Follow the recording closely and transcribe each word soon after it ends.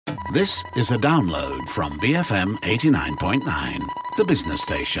This is a download from BFM 89.9, the business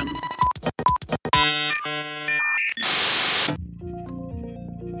station.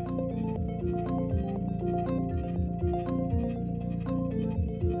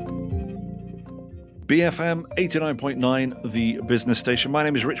 BFM 89.9, the business station. My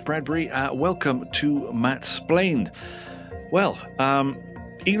name is Rich Bradbury. Welcome to Matt Splained. Well,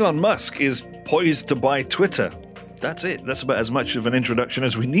 Elon Musk is poised to buy Twitter. That's it. That's about as much of an introduction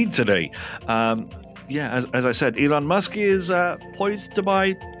as we need today. As I said, Elon Musk is poised to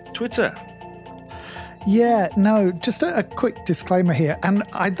buy Twitter. Yeah, no, just a quick disclaimer here. And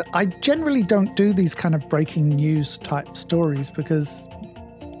I generally don't do these kind of breaking news type stories because,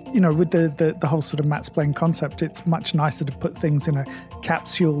 you know, with the whole sort of Matt Splain concept, it's much nicer to put things in a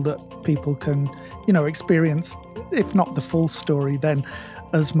capsule that people can, you know, experience, if not the full story, then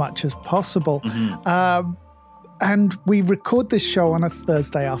as much as possible. Mm-hmm. And we record this show on a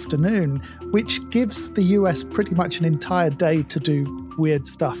Thursday afternoon, which gives the US pretty much an entire day to do weird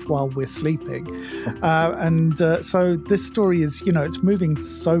stuff while we're sleeping. So this story is, you know, it's moving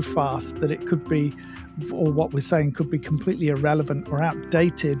so fast that it could be, or what we're saying could be completely irrelevant or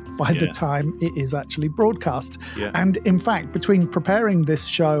outdated by the time it is actually broadcast. Yeah. And in fact, between preparing this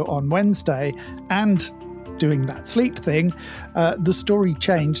show on Wednesday and doing that sleep thing, the story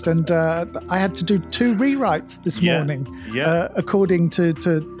changed, and I had to do 2 rewrites this morning, according to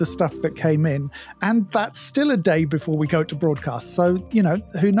the stuff that came in. And that's still a day before we go to broadcast. So, you know,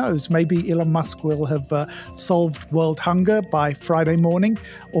 who knows? Maybe Elon Musk will have solved world hunger by Friday morning,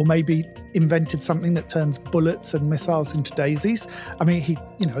 or maybe invented something that turns bullets and missiles into daisies. I mean, he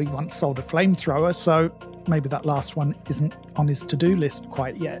once sold a flamethrower, so maybe that last one isn't on his to-do list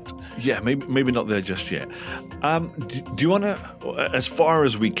quite yet. Yeah, maybe not there just yet. Do you want to, as far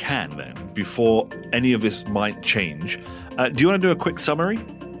as we can then, before any of this might change, do you want to do a quick summary?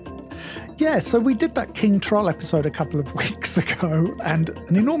 Yeah, so we did that King Troll episode a couple of weeks ago, and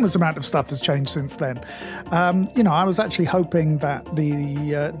an enormous amount of stuff has changed since then. I was actually hoping that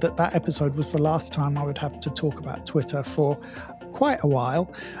that episode was the last time I would have to talk about Twitter for quite a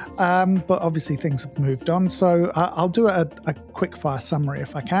while, but obviously things have moved on. So I'll do a quick fire summary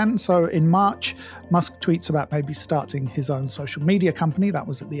if I can. So in March, Musk tweets about maybe starting his own social media company. That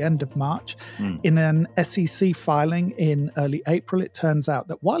was at the end of March. In an SEC filing in early April, it turns out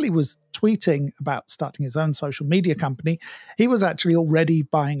that while he was tweeting about starting his own social media company, he was actually already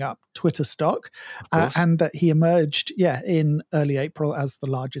buying up Twitter stock, and that he emerged, in early April as the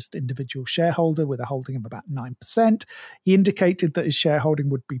largest individual shareholder with a holding of about 9%. He indicated that his shareholding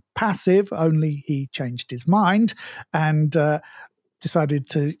would be passive, only he changed his mind and decided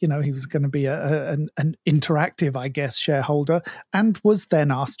to, he was going to be an interactive, I guess, shareholder, and was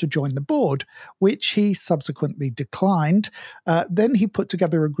then asked to join the board, which he subsequently declined. Then he put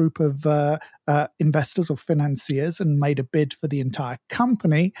together a group of investors or financiers and made a bid for the entire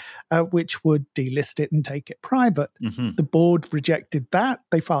company, which would delist it and take it private. Mm-hmm. The board rejected that.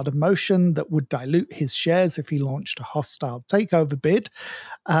 They filed a motion that would dilute his shares if he launched a hostile takeover bid.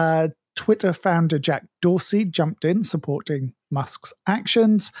 Twitter founder Jack Dorsey jumped in, supporting Musk's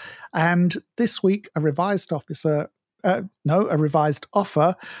actions. And this week, a revised offer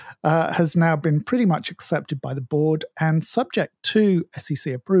has now been pretty much accepted by the board, and subject to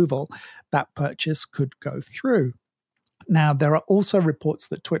SEC approval, that purchase could go through. Now, there are also reports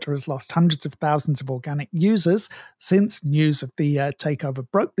that Twitter has lost hundreds of thousands of organic users since news of the takeover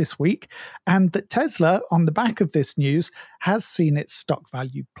broke this week, and that Tesla, on the back of this news, has seen its stock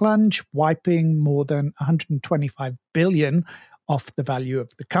value plunge, wiping more than $125 billion off the value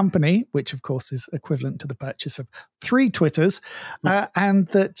of the company, which of course is equivalent to the purchase of 3 Twitters, and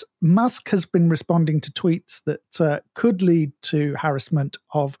that Musk has been responding to tweets that could lead to harassment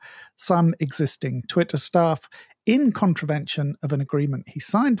of some existing Twitter staff in contravention of an agreement he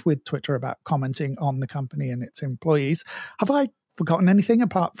signed with Twitter about commenting on the company and its employees. Have I forgotten anything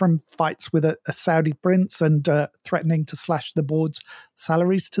apart from fights with a Saudi prince and threatening to slash the board's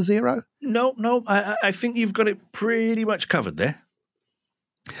salaries to zero? No, I think you've got it pretty much covered there.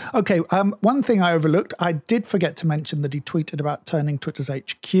 Okay, one thing I overlooked, I did forget to mention that he tweeted about turning Twitter's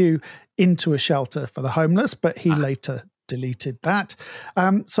HQ into a shelter for the homeless, but he later deleted that.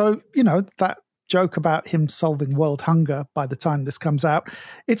 So, that joke about him solving world hunger by the time this comes out,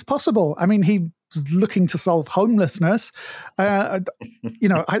 it's possible. I mean, he looking to solve homelessness. I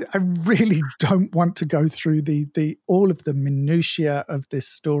really don't want to go through the all of the minutiae of this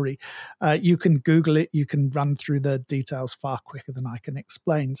story. You can Google it. You can run through the details far quicker than I can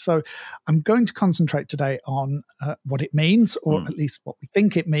explain. So I'm going to concentrate today on what it means, or at least what we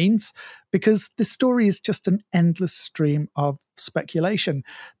think it means, because this story is just an endless stream of speculation.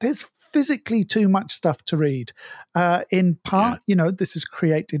 There's physically too much stuff to read. In part, this is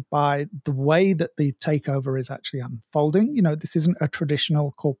created by the way that the takeover is actually unfolding. This isn't a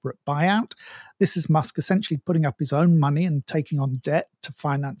traditional corporate buyout. This is Musk essentially putting up his own money and taking on debt to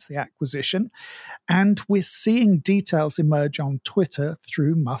finance the acquisition. And we're seeing details emerge on Twitter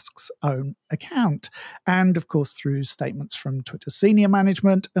through Musk's own account. And of course, through statements from Twitter senior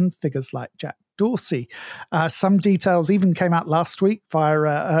management and figures like Jack Dorsey. Some details even came out last week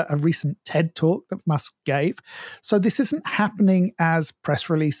via a recent TED talk that Musk gave. So this isn't happening as press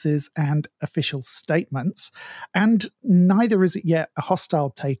releases and official statements, and neither is it yet a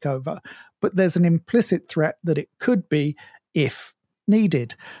hostile takeover, but there's an implicit threat that it could be if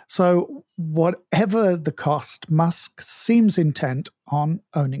needed. So whatever the cost, Musk seems intent on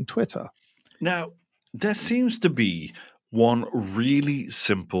owning Twitter. Now, there seems to be one really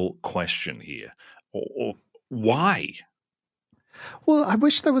simple question here. Or why? Well, I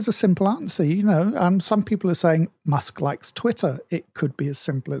wish there was a simple answer. Some people are saying Musk likes Twitter. It could be as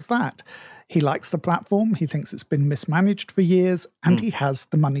simple as that. He likes the platform. He thinks it's been mismanaged for years, and he has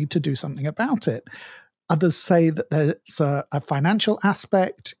the money to do something about it. Others say that there's a financial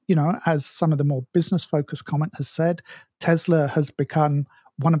aspect. As some of the more business-focused comment has said, Tesla has become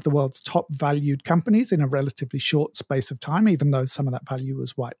one of the world's top valued companies in a relatively short space of time, even though some of that value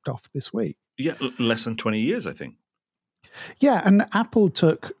was wiped off this week. Yeah, less than 20 years, I think. Yeah, and Apple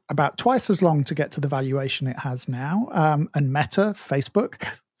took about twice as long to get to the valuation it has now. And Meta, Facebook,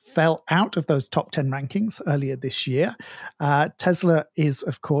 fell out of those top 10 rankings earlier this year. Tesla is,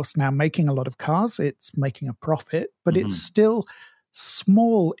 of course, now making a lot of cars. It's making a profit, but it's still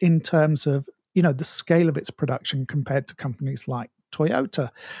small in terms of, the scale of its production compared to companies like Toyota.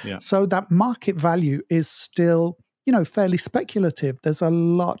 Yeah. So that market value is still, fairly speculative. There's a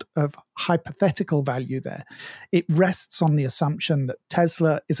lot of hypothetical value there. It rests on the assumption that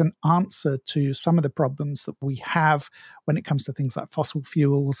Tesla is an answer to some of the problems that we have when it comes to things like fossil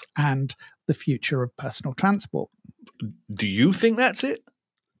fuels and the future of personal transport. Do you think that's it?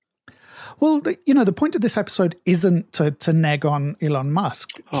 Well, the point of this episode isn't to neg on Elon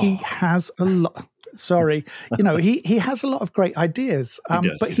Musk. He has a lot. Sorry, he has a lot of great ideas,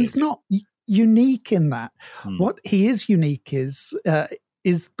 but he's not unique in that. What he is unique is the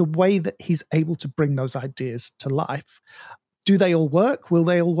way that he's able to bring those ideas to life. Do they all work? Will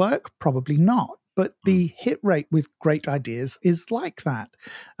they all work? Probably not. But the hit rate with great ideas is like that.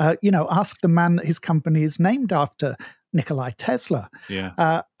 Ask the man that his company is named after, Nikolai Tesla.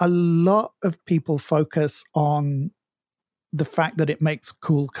 Yeah. A lot of people focus on the fact that it makes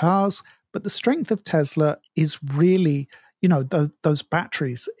cool cars, but the strength of Tesla is really, those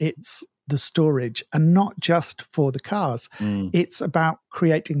batteries. It's the storage, and not just for the cars. It's about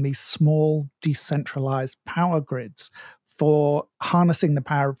creating these small, decentralized power grids for harnessing the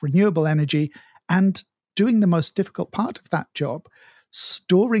power of renewable energy and doing the most difficult part of that job,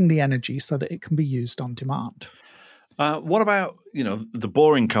 storing the energy so that it can be used on demand. What about, the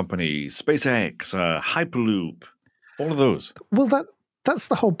boring companies, SpaceX, Hyperloop, all of those? Well, that's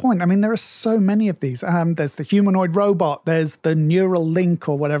the whole point. I mean, there are so many of these. There's the humanoid robot, there's the neural link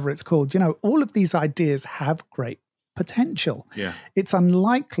or whatever it's called. All of these ideas have great potential. Yeah. It's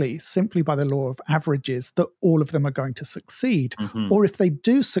unlikely, simply by the law of averages, that all of them are going to succeed. Or if they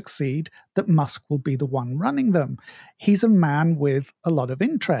do succeed, that Musk will be the one running them. He's a man with a lot of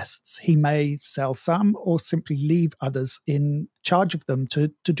interests. He may sell some or simply leave others in charge of them to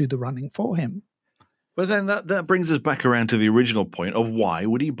do the running for him. But then that brings us back around to the original point of why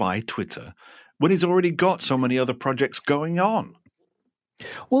would he buy Twitter when he's already got so many other projects going on?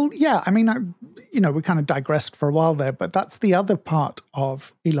 Well, yeah, I mean, we kind of digressed for a while there, but that's the other part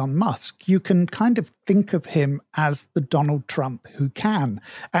of Elon Musk. You can kind of think of him as the Donald Trump who can.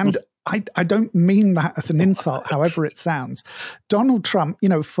 And I don't mean that as an insult, however it sounds. Donald Trump,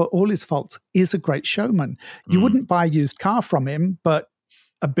 for all his faults, is a great showman. You wouldn't buy a used car from him, but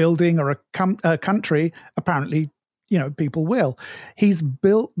a building or a country, apparently, people will. He's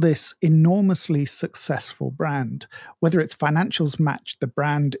built this enormously successful brand. Whether its financials match the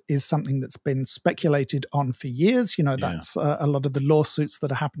brand is something that's been speculated on for years. That's a lot of the lawsuits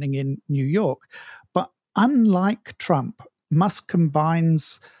that are happening in New York. But unlike Trump, Musk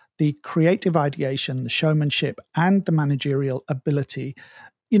combines the creative ideation, the showmanship, and the managerial ability,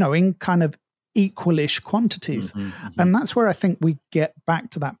 in kind of equalish quantities. And that's where I think we get back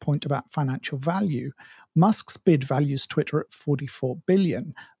to that point about financial value. Musk's bid values Twitter at $44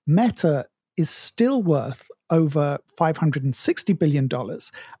 billion. Meta is still worth over $560 billion.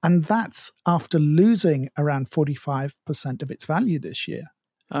 And that's after losing around 45% of its value this year.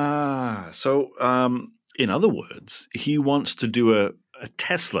 So in other words, he wants to do a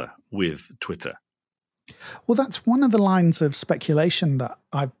Tesla with Twitter. Well, that's one of the lines of speculation that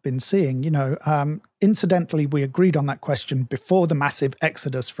I've been seeing. Incidentally, we agreed on that question before the massive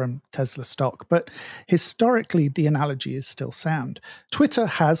exodus from Tesla stock, but historically, the analogy is still sound. Twitter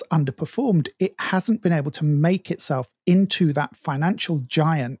has underperformed. It hasn't been able to make itself into that financial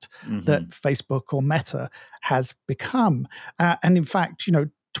giant that Facebook or Meta has become. And in fact,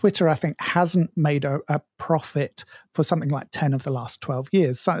 Twitter, I think, hasn't made a profit for something like 10 of the last 12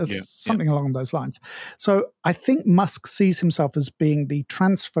 years, something along those lines. So I think Musk sees himself as being the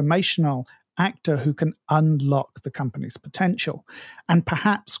transformational actor who can unlock the company's potential and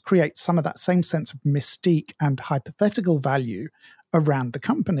perhaps create some of that same sense of mystique and hypothetical value around the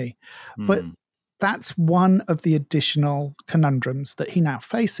company. But that's one of the additional conundrums that he now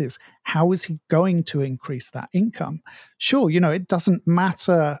faces. How is he going to increase that income? Sure, it doesn't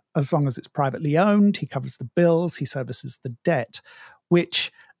matter as long as it's privately owned. He covers the bills, he services the debt,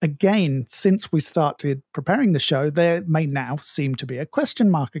 which, again, since we started preparing the show, there may now seem to be a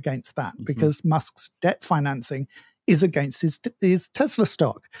question mark against that because Musk's debt financing is against his Tesla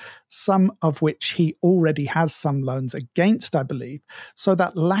stock, some of which he already has some loans against, I believe. So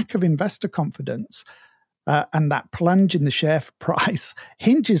that lack of investor confidence and that plunge in the share price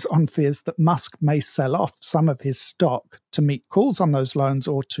hinges on fears that Musk may sell off some of his stock to meet calls on those loans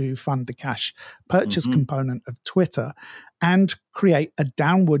or to fund the cash purchase component of Twitter and create a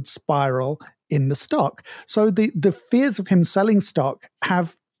downward spiral in the stock. So the fears of him selling stock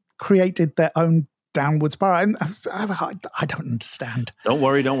have created their own downward spiral. I don't understand. Don't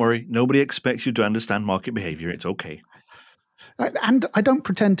worry. Nobody expects you to understand market behavior. It's okay. And I don't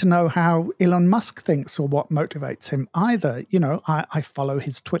pretend to know how Elon Musk thinks or what motivates him either. I follow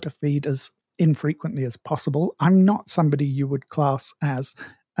his Twitter feed as infrequently as possible. I'm not somebody you would class as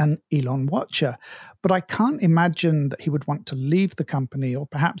an Elon watcher, but I can't imagine that he would want to leave the company or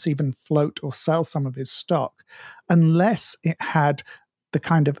perhaps even float or sell some of his stock unless it had the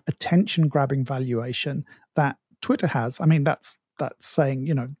kind of attention-grabbing valuation that Twitter has. I mean, that's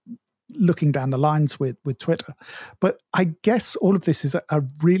saying, looking down the lines with Twitter. But I guess all of this is a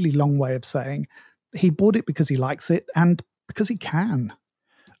really long way of saying he bought it because he likes it and because he can.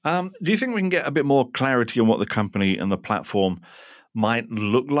 Do you think we can get a bit more clarity on what the company and the platform might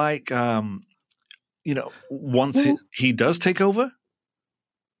look like, once he does take over?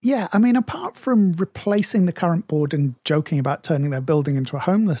 Yeah, I mean, apart from replacing the current board and joking about turning their building into a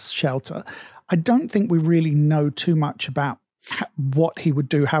homeless shelter, I don't think we really know too much about what he would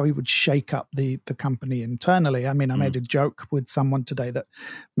do, how he would shake up the company internally. I mean, I made a joke with someone today that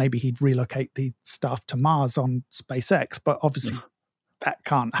maybe he'd relocate the staff to Mars on SpaceX, but obviously that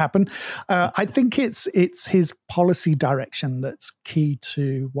can't happen. I think it's his policy direction that's key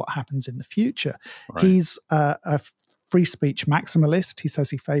to what happens in the future. Right. He's a free speech maximalist. He says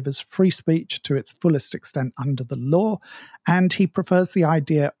he favors free speech to its fullest extent under the law, and he prefers the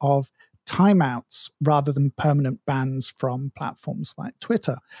idea of timeouts rather than permanent bans from platforms like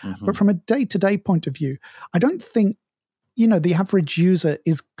Twitter. But from a day-to-day point of view, I don't think the average user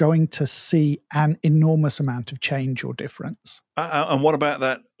is going to see an enormous amount of change or difference. And what about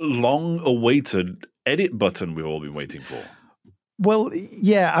that long-awaited edit button we've all been waiting for? Well,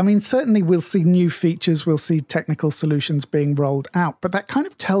 yeah, I mean, certainly we'll see new features, we'll see technical solutions being rolled out, but that kind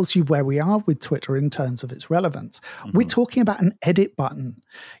of tells you where we are with Twitter in terms of its relevance. We're talking about an edit button.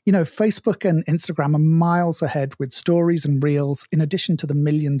 Facebook and Instagram are miles ahead with stories and reels, in addition to the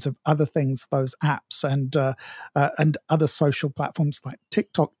millions of other things those apps and other social platforms like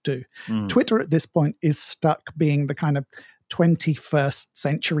TikTok do. Twitter at this point is stuck being the kind of 21st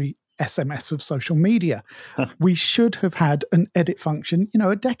century SMS of social media. We should have had an edit function,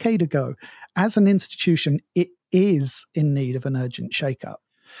 a decade ago. As an institution, it is in need of an urgent shakeup.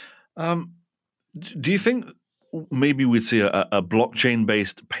 Do you think maybe we'd see a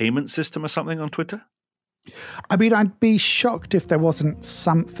blockchain-based payment system or something on Twitter? I mean, I'd be shocked if there wasn't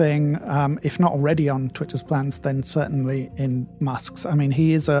something, if not already on Twitter's plans, then certainly in Musk's. I mean,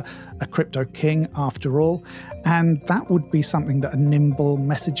 he is a crypto king after all, and that would be something that a nimble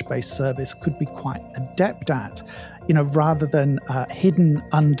message-based service could be quite adept at. rather than hidden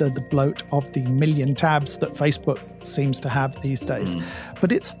under the bloat of the million tabs that Facebook seems to have these days.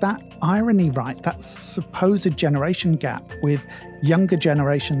 But it's that irony, right? That supposed generation gap with younger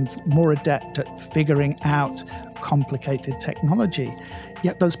generations more adept at figuring out complicated technology.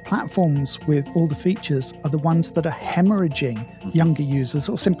 Yet those platforms with all the features are the ones that are hemorrhaging younger users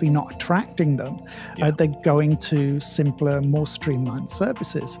or simply not attracting them. They're going to simpler, more streamlined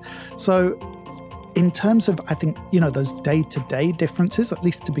services. So in terms of, I think, those day-to-day differences, at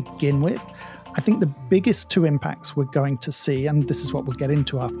least to begin with, I think the biggest two impacts we're going to see, and this is what we'll get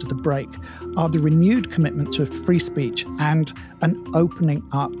into after the break, are the renewed commitment to free speech and an opening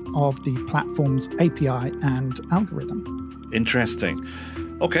up of the platform's API and algorithm. Interesting.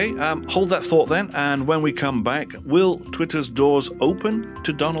 Okay, hold that thought then. And when we come back, will Twitter's doors open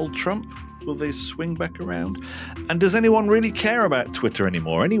to Donald Trump? Will they swing back around? And does anyone really care about Twitter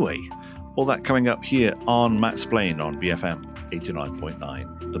anymore anyway? All that coming up here on Matt Splain on BFM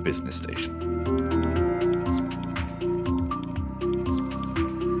 89.9, the business station.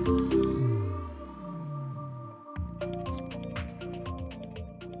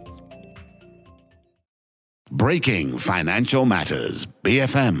 Breaking financial matters.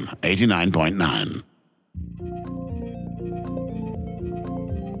 BFM 89.9.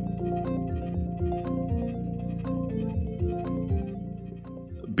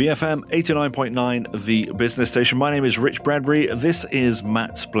 BFM 89.9, the business station. My name is Rich Bradbury. This is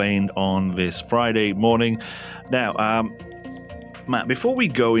Matt Splained on this Friday morning. Now, Matt, before we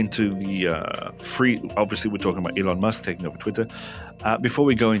go into the obviously we're talking about Elon Musk taking over Twitter. Before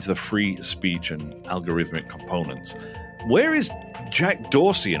we go into the free speech and algorithmic components, where is Jack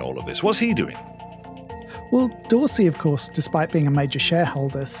Dorsey in all of this? What's he doing? Well, Dorsey, of course, despite being a major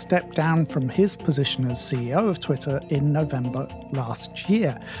shareholder, stepped down from his position as CEO of Twitter in November last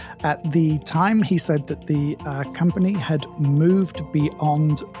year. At the time, he said that the company had moved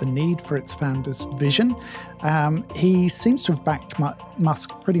beyond the need for its founder's vision. He seems to have backed Musk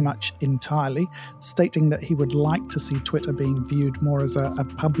pretty much entirely, stating that he would like to see Twitter being viewed more as a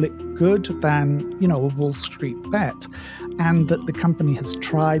public good than, a Wall Street bet, and that the company has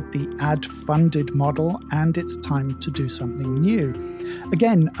tried the ad-funded model and it's time to do something new.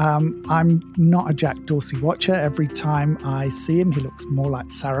 Again, I'm not a Jack Dorsey watcher. Every time I see him, he looks more like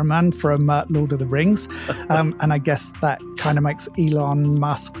Saruman from Lord of the Rings. And I guess that kind of makes Elon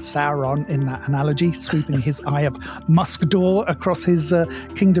Musk Sauron in that analogy, sweeping his eye of Muskdor across his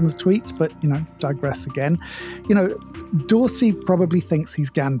kingdom of tweets. But, digress again. Dorsey probably thinks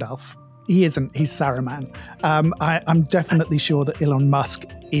he's Gandalf. He isn't. He's Saruman. I'm definitely sure that Elon Musk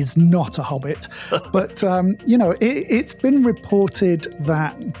is not a hobbit. But, it's been reported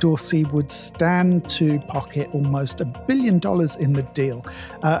that Dorsey would stand to pocket almost $1 billion in the deal,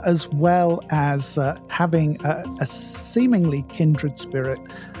 as well as having a seemingly kindred spirit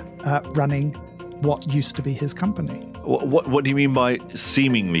running what used to be his company. What do you mean by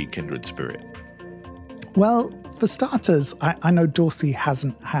seemingly kindred spirit? Well, for starters, I know Dorsey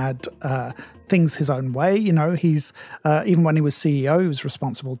hasn't had things his own way. He's even when he was CEO, he was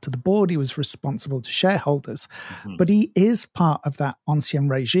responsible to the board, he was responsible to shareholders. Mm-hmm. But he is part of that ancien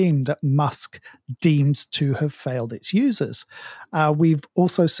regime that Musk deems to have failed its users. We've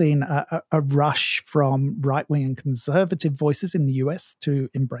also seen a rush from right-wing and conservative voices in the US to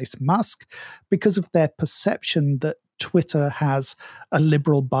embrace Musk because of their perception that Twitter has a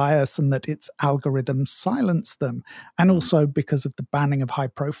liberal bias and that its algorithms silence them, and also because of the banning of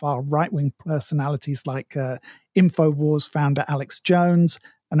high-profile right-wing personalities like InfoWars founder Alex Jones,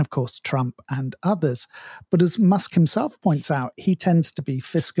 and of course Trump and others. But as Musk himself points out, he tends to be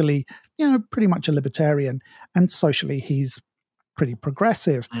fiscally, pretty much a libertarian, and socially he's pretty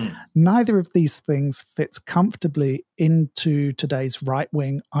progressive. Neither of these things fits comfortably into today's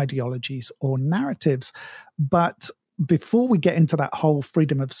right-wing ideologies or narratives. But before we get into that whole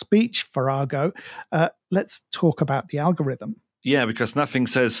freedom of speech farrago, let's talk about the algorithm. Yeah, because nothing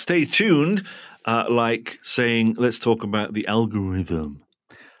says stay tuned like saying, let's talk about the algorithm.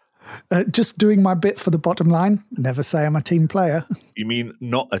 Just doing my bit for the bottom line. Never say I'm a team player. You mean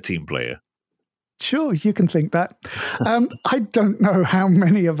not a team player? Sure, you can think that. I don't know how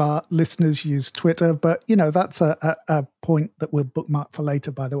many of our listeners use Twitter, but, that's a point that we'll bookmark for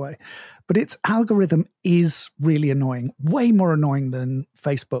later, by the way. But its algorithm is really annoying, way more annoying than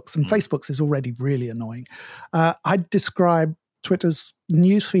Facebook's, and Facebook's is already really annoying. I'd describe Twitter's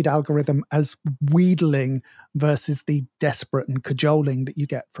newsfeed algorithm as wheedling versus the desperate and cajoling that you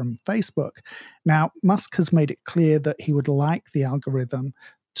get from Facebook. Now, Musk has made it clear that he would like the algorithm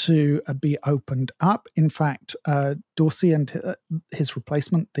to be opened up. In fact, Dorsey and his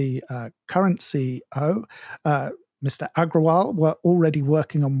replacement, the current CEO, Mr. Agrawal were already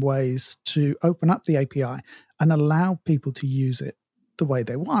working on ways to open up the API and allow people to use it the way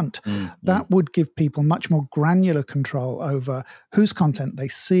they want. That would give people much more granular control over whose content they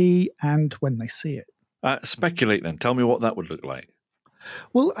see and when they see it. Speculate then. Tell me what that would look like.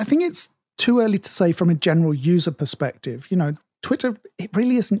 Well, I think it's too early to say from a general user perspective. Twitter, it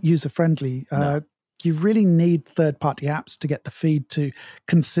really isn't user-friendly. No. You really need third-party apps to get the feed to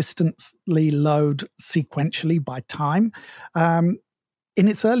consistently load sequentially by time. In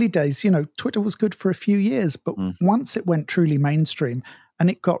its early days, Twitter was good for a few years, but once it went truly mainstream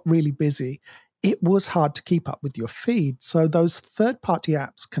and it got really busy, it was hard to keep up with your feed. So those third-party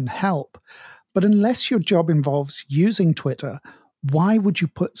apps can help. But unless your job involves using Twitter, why would you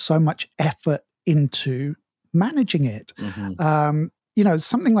put so much effort into managing it?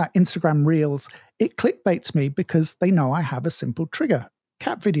 Something like Instagram Reels, it clickbaits me because they know I have a simple trigger.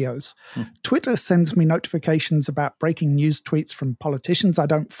 Cat videos. Twitter sends me notifications about breaking news tweets from politicians I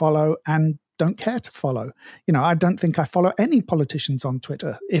don't follow and don't care to follow. I don't think I follow any politicians on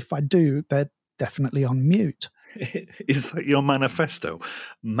Twitter. If I do, they're definitely on mute. Is that your manifesto?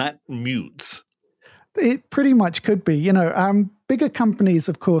 Matt mutes. It pretty much could be. Bigger companies,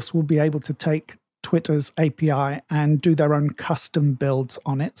 of course, will be able to take Twitter's API and do their own custom builds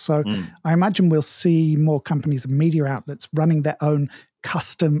on it. So I imagine we'll see more companies and media outlets running their own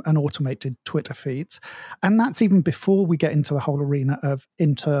custom and automated Twitter feeds. And that's even before we get into the whole arena of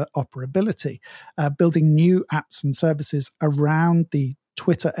interoperability, building new apps and services around the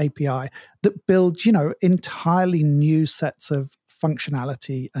Twitter API that build, entirely new sets of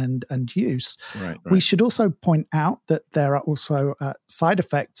functionality and use. Right. We should also point out that there are also side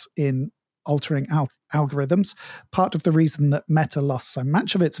effects in altering algorithms. Part of the reason that Meta lost so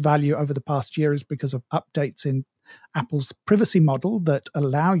much of its value over the past year is because of updates in Apple's privacy model that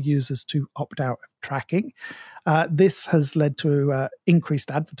allow users to opt out of tracking. This has led to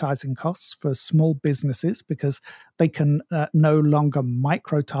increased advertising costs for small businesses because they can no longer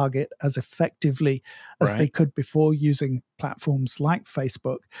micro-target as effectively as they could before using platforms like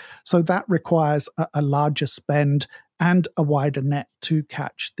Facebook. So that requires a larger spend and a wider net to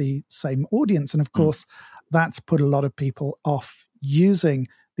catch the same audience. And of course, that's put a lot of people off using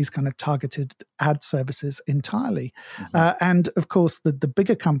these kind of targeted ad services entirely. And of course, the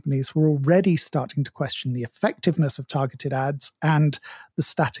bigger companies were already starting to question the effectiveness of targeted ads and the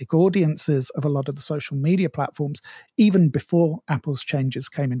static audiences of a lot of the social media platforms, even before Apple's changes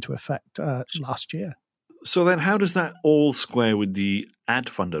came into effect last year. So then how does that all square with the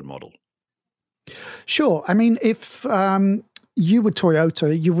ad-funded model? Sure. I mean, if you were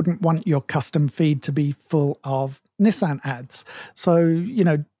Toyota, you wouldn't want your custom feed to be full of Nissan ads. So,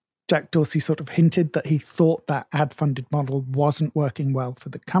 Jack Dorsey sort of hinted that he thought that ad-funded model wasn't working well for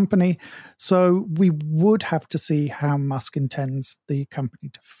the company. So we would have to see how Musk intends the company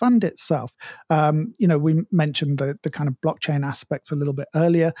to fund itself. We mentioned the kind of blockchain aspects a little bit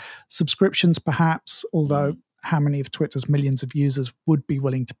earlier. Subscriptions, perhaps, although how many of Twitter's millions of users would be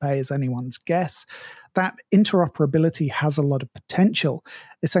willing to pay is anyone's guess. That interoperability has a lot of potential,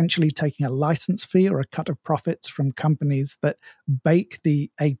 essentially taking a license fee or a cut of profits from companies that bake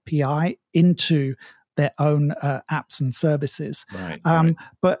the API into their own apps and services. Right.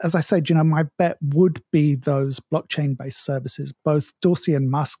 But as I said, my bet would be those blockchain-based services. Both Dorsey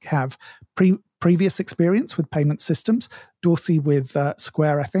and Musk have previous experience with payment systems, Dorsey with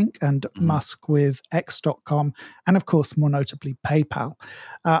Square, I think, and Musk with X.com, and of course, more notably, PayPal.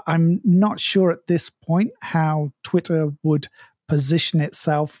 I'm not sure at this point how Twitter would position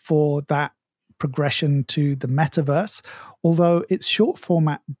itself for that progression to the metaverse, although its short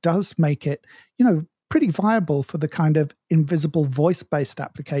format does make it, pretty viable for the kind of invisible voice-based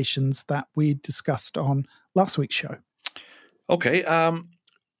applications that we discussed on last week's show. Okay,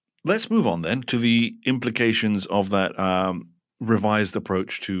 let's move on then to the implications of that revised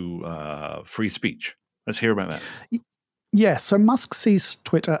approach to free speech. Let's hear about that. Yeah, so Musk sees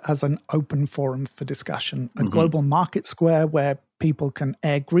Twitter as an open forum for discussion, a global market square where people can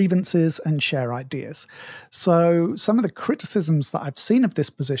air grievances and share ideas. So some of the criticisms that I've seen of this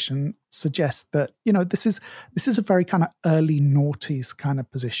position suggest that, this is a very kind of early noughties kind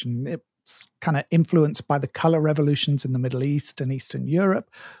of position. It's kind of influenced by the color revolutions in the Middle East and Eastern Europe,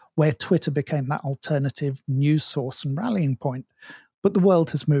 where Twitter became that alternative news source and rallying point. But the world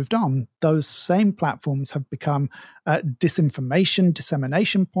has moved on. Those same platforms have become disinformation,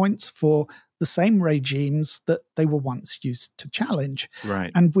 dissemination points for the same regimes that they were once used to challenge.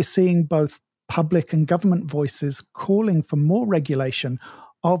 Right. And we're seeing both public and government voices calling for more regulation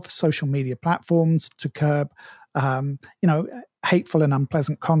of social media platforms to curb, hateful and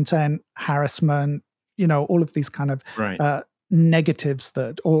unpleasant content, harassment, all of these kind of Right. negatives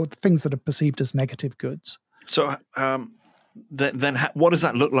or things that are perceived as negative goods. So then what does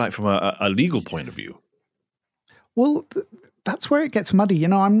that look like from a legal point of view? Well, that's where it gets muddy.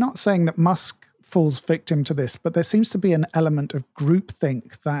 I'm not saying that Musk falls victim to this, but there seems to be an element of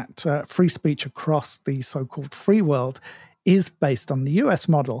groupthink that free speech across the so-called free world is based on the US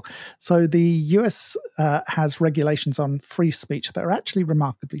model. So the US has regulations on free speech that are actually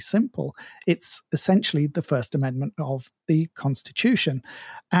remarkably simple. It's essentially the First Amendment of the Constitution.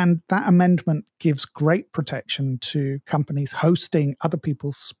 And that amendment gives great protection to companies hosting other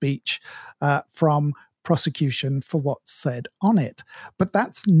people's speech from prosecution for what's said on it. But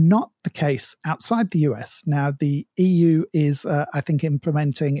that's not the case outside the US. Now, the EU is, I think,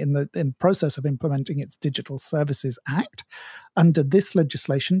 implementing in the process of implementing its Digital Services Act. Under this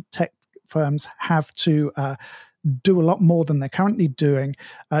legislation, tech firms have to do a lot more than they're currently doing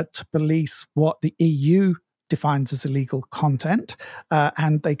to police what the EU defines as illegal content,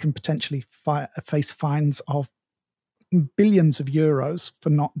 and they can potentially face fines of billions of euros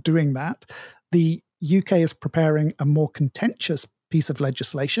for not doing that. The UK is preparing a more contentious piece of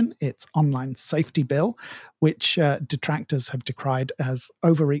legislation, its Online Safety Bill, which detractors have decried as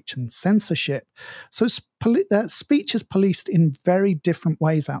overreach and censorship. So speech is policed in very different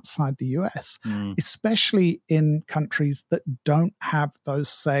ways outside the US, especially in countries that don't have those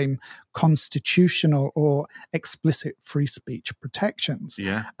same constitutional or explicit free speech protections.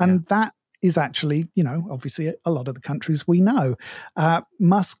 And that is actually, obviously a lot of the countries we know.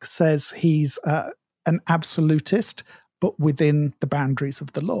 Musk says he's an absolutist, but within the boundaries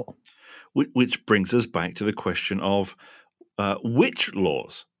of the law. Which brings us back to the question of which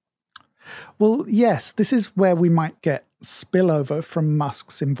laws? Well, yes, this is where we might get spillover from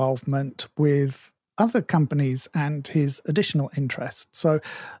Musk's involvement with other companies and his additional interests. So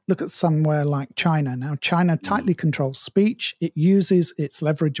look at somewhere like China. Now, China tightly controls speech. It uses its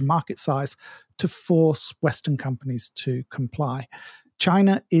leverage and market size to force Western companies to comply.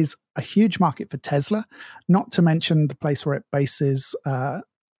 China is a huge market for Tesla, not to mention the place where it bases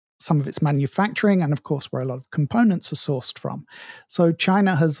some of its manufacturing and, of course, where a lot of components are sourced from. So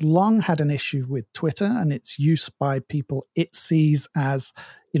China has long had an issue with Twitter and its use by people it sees as,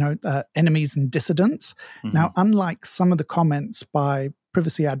 enemies and dissidents. Now, unlike some of the comments by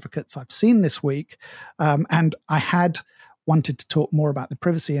privacy advocates I've seen this week, and I had wanted to talk more about the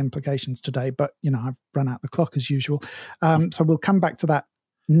privacy implications today, but, I've run out the clock as usual. So we'll come back to that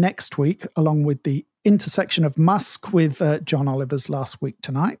next week, along with the intersection of Musk with John Oliver's Last Week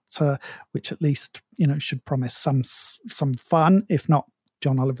Tonight, which at least, should promise some fun, if not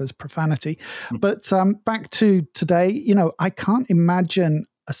John Oliver's profanity. But back to today, I can't imagine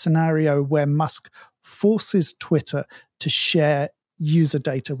a scenario where Musk forces Twitter to share user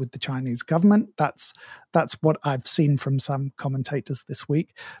data with the Chinese government. That's what I've seen from some commentators this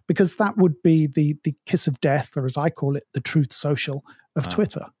week, because that would be the kiss of death, or as I call it, the Truth Social of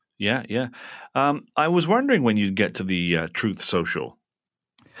Twitter. Yeah. I was wondering when you'd get to the Truth Social.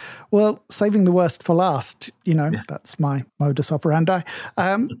 Well, saving the worst for last, that's my modus operandi.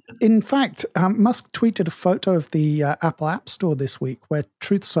 In fact, Musk tweeted a photo of the Apple App Store this week where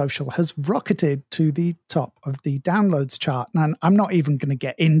Truth Social has rocketed to the top of the downloads chart. And I'm not even going to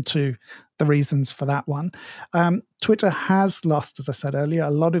get into the reasons for that one. Twitter has lost, as I said earlier,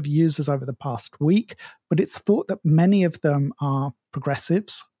 a lot of users over the past week, but it's thought that many of them are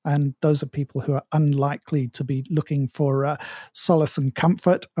progressives. And those are people who are unlikely to be looking for solace and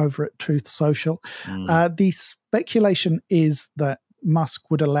comfort over at Truth Social. The speculation is that Musk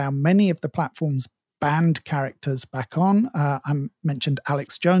would allow many of the platform's banned characters back on. I mentioned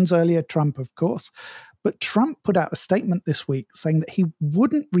Alex Jones earlier, Trump, of course. But Trump put out a statement this week saying that he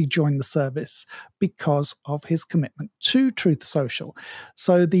wouldn't rejoin the service because of his commitment to Truth Social.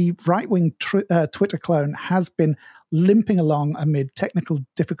 So the right-wing Twitter clone has been limping along amid technical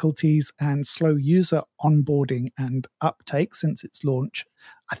difficulties and slow user onboarding and uptake since its launch,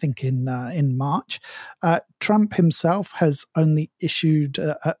 I think in March. Trump himself has only issued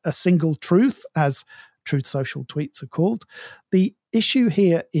a single truth, as Truth Social tweets are called. The issue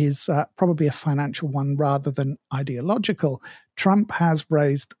here is probably a financial one rather than ideological. Trump has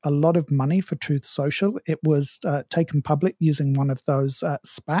raised a lot of money for Truth Social. It was taken public using one of those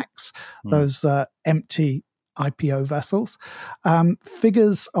SPACs, those empty IPO vessels.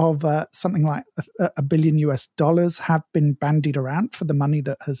 Figures of something like $1 billion have been bandied around for the money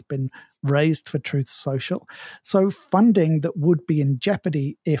that has been raised for Truth Social. So funding that would be in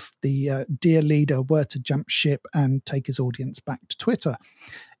jeopardy if the dear leader were to jump ship and take his audience back to Twitter.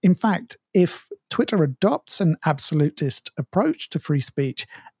 In fact, if Twitter adopts an absolutist approach to free speech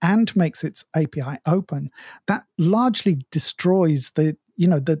and makes its API open, that largely destroys the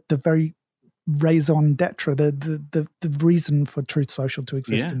very raison d'etre, the reason for Truth Social to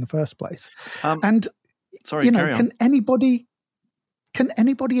exist in the first place. Sorry, carry on. Can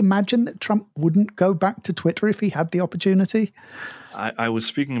anybody imagine that Trump wouldn't go back to Twitter if he had the opportunity? I was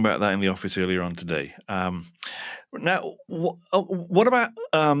speaking about that in the office earlier on today. Now, what about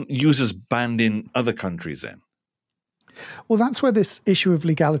users banned in other countries then? Well, that's where this issue of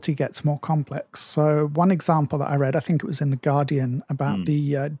legality gets more complex. So one example that I read, I think it was in The Guardian, about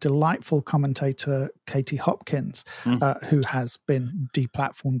the delightful commentator Katie Hopkins, who has been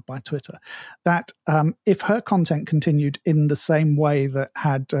deplatformed by Twitter, that if her content continued in the same way that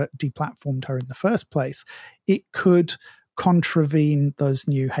had deplatformed her in the first place, it could contravene those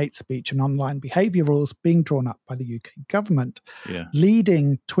new hate speech and online behavior rules being drawn up by the UK government,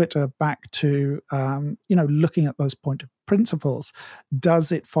 leading Twitter back to, looking at those point of principles.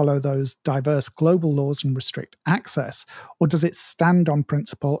 Does it follow those diverse global laws and restrict access? Or does it stand on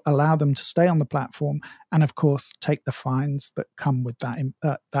principle, allow them to stay on the platform, and of course, take the fines that come with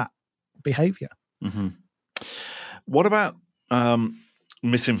that behavior? Mm-hmm. What about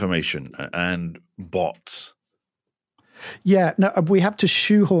misinformation and bots? Yeah, no, we have to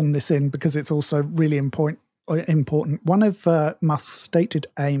shoehorn this in because it's also really important. One of Musk's stated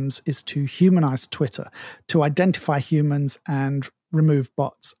aims is to humanize Twitter, to identify humans and remove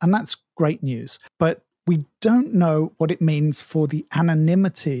bots. And that's great news. But we don't know what it means for the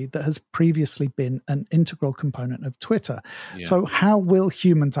anonymity that has previously been an integral component of Twitter. Yeah. So how will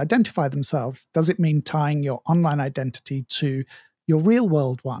humans identify themselves? Does it mean tying your online identity to your real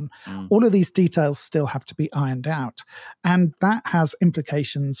world one? All of these details still have to be ironed out. And that has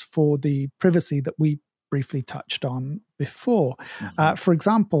implications for the privacy that we briefly touched on before. For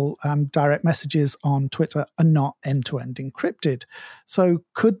example, direct messages on Twitter are not end-to-end encrypted. So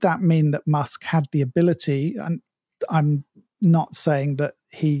could that mean that Musk had the ability, and I'm not saying that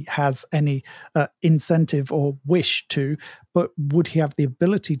he has any incentive or wish to, but would he have the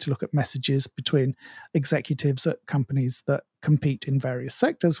ability to look at messages between executives at companies that compete in various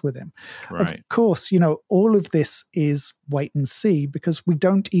sectors with him? Right. Of course, all of this is wait and see, because we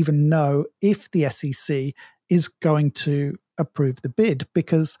don't even know if the SEC is going to approve the bid,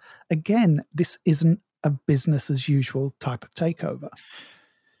 because again, this isn't a business as usual type of takeover.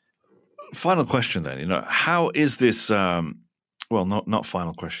 Final question then, how is this, well, not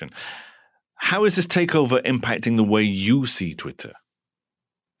final question. How is this takeover impacting the way you see Twitter?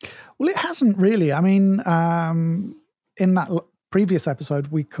 Well, it hasn't really. I mean, in that previous episode,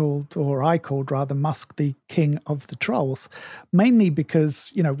 I called Musk the king of the trolls, mainly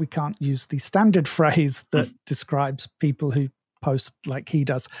because, we can't use the standard phrase that describes people who post like he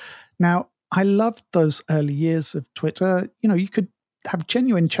does. Now, I loved those early years of Twitter. You could have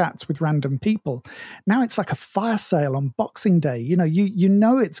genuine chats with random people. Now it's like a fire sale on Boxing Day. You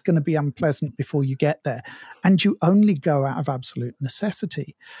know it's going to be unpleasant before you get there, and you only go out of absolute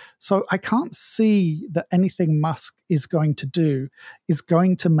necessity. So I can't see that anything Musk is going to do is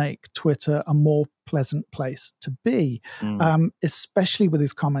going to make Twitter a more pleasant place to be, especially with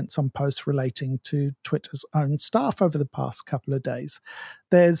his comments on posts relating to Twitter's own staff over the past couple of days.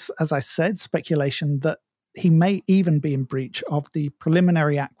 There's, as I said, speculation that he may even be in breach of the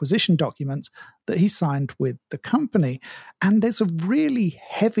preliminary acquisition documents that he signed with the company. And there's a really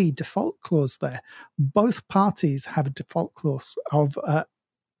heavy default clause there. Both parties have a default clause of $1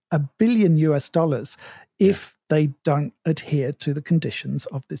 billion if they don't adhere to the conditions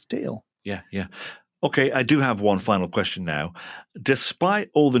of this deal. Yeah. Okay, I do have one final question now. Despite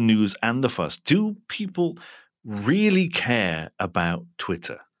all the news and the fuss, do people really care about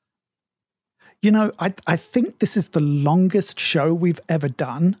Twitter? I think this is the longest show we've ever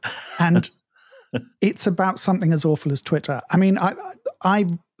done, and it's about something as awful as Twitter. I mean,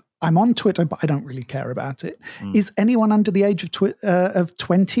 I'm on Twitter, but I don't really care about it. Is anyone under the age of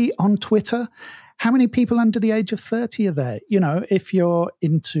 20 on Twitter? How many people under the age of 30 are there? If you're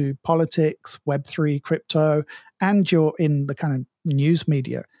into politics, Web3, crypto, and you're in the kind of news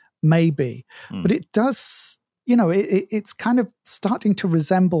media, maybe. But it does... it's kind of starting to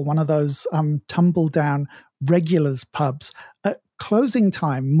resemble one of those tumble-down regulars pubs at closing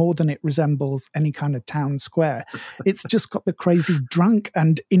time more than it resembles any kind of town square. It's just got the crazy drunk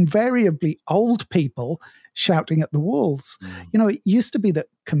and invariably old people shouting at the walls. It used to be that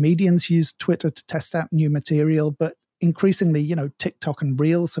comedians used Twitter to test out new material, but increasingly, TikTok and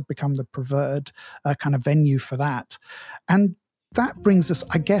Reels have become the preferred kind of venue for that. And that brings us,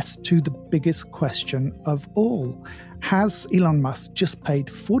 I guess, to the biggest question of all. Has Elon Musk just paid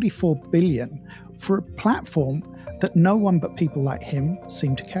 $44 billion for a platform that no one but people like him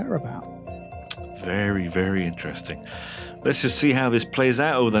seem to care about? Very, very interesting. Let's just see how this plays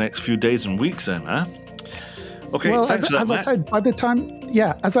out over the next few days and weeks then, huh? Okay, well, thanks for that, as I said, by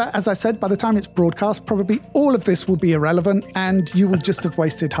the time it's broadcast, probably all of this will be irrelevant and you will just have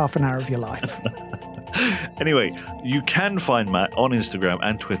wasted half an hour of your life. Anyway, you can find Matt on Instagram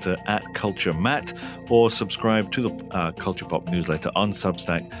and Twitter at CultureMatt, or subscribe to the Culture Pop newsletter on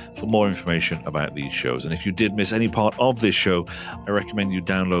Substack for more information about these shows. And if you did miss any part of this show, I recommend you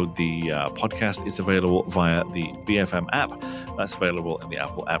download the podcast. It's available via the BFM app. That's available in the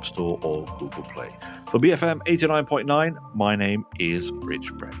Apple App Store or Google Play. For BFM 89.9, my name is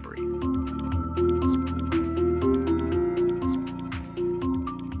Rich Bradbury.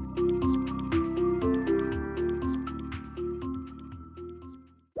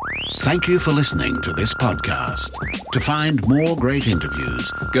 Thank you for listening to this podcast. To find more great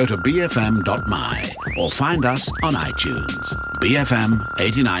interviews, go to bfm.my or find us on iTunes. BFM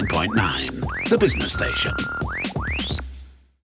 89.9, the business station.